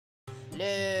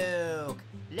Luke,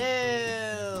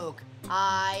 Luke,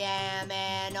 I am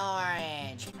an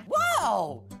orange.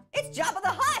 Whoa! It's Jabba the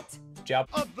Hutt!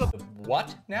 Jabba of the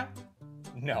what now?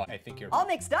 No, I think you're all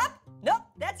mixed up? Nope,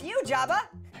 that's you, Jabba.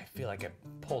 I feel like I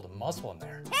pulled a muscle in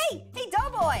there. Hey,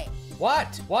 Doughboy!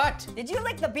 What? Did you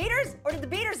lick the beaters, or did the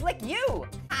beaters lick you? Oh,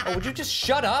 would you just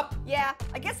shut up? Yeah,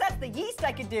 I guess that's the yeast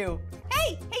I could do.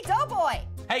 Hey, Doughboy!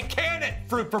 Hey, can it,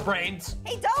 Fruit for Brains?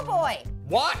 Hey, Doughboy!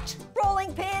 What?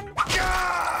 Rolling pin?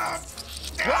 Whoa!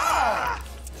 Well,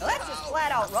 that's just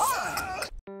flat out wrong.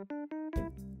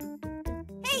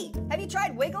 Hey, have you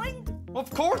tried wiggling? Of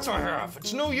course I have.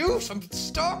 It's no use. I'm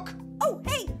stuck. Oh,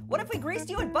 hey, what if we greased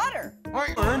you in butter?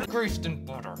 I aren't greased in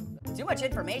butter. Too much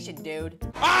information, dude.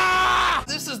 Ah!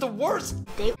 This is the worst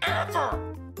day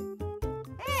ever.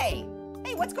 Hey,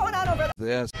 what's going on over there?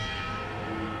 This.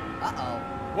 Uh-oh.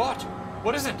 What?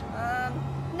 What is it?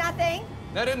 Nothing.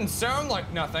 That didn't sound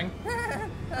like nothing.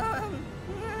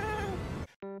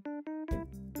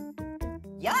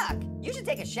 Yuck, you should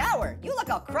take a shower. You look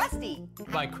all crusty.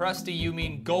 By crusty, you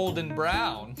mean golden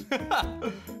brown.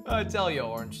 I tell you,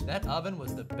 Orange, that oven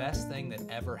was the best thing that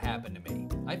ever happened to me.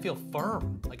 I feel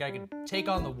firm, like I could take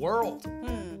on the world.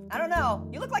 I don't know.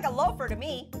 You look like a loafer to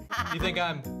me. You think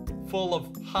I'm full of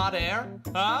hot air,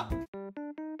 huh?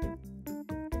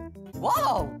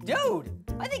 Whoa, dude,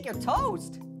 I think you're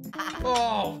toast.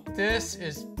 Oh, this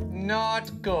is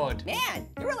not good. Man,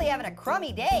 you're really having a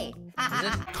crummy day. Is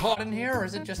it hot in here or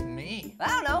is it just me? I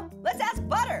don't know. Let's ask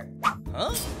Butter.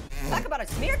 Huh? Talk about a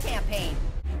smear campaign.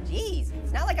 Jeez,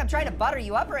 it's not like I'm trying to butter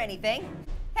you up or anything.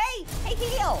 Hey,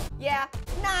 heel. Yeah,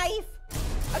 knife.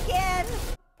 Again.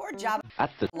 Poor Jabba.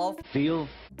 At the loaf. field.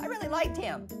 I really liked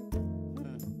him.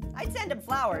 I'd send him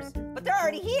flowers, but they're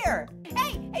already here.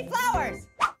 Hey, flowers.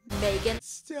 Megan.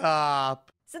 Stop.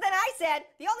 So then I said,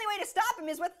 the only way to stop him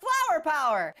is with flower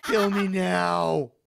power. Kill me now.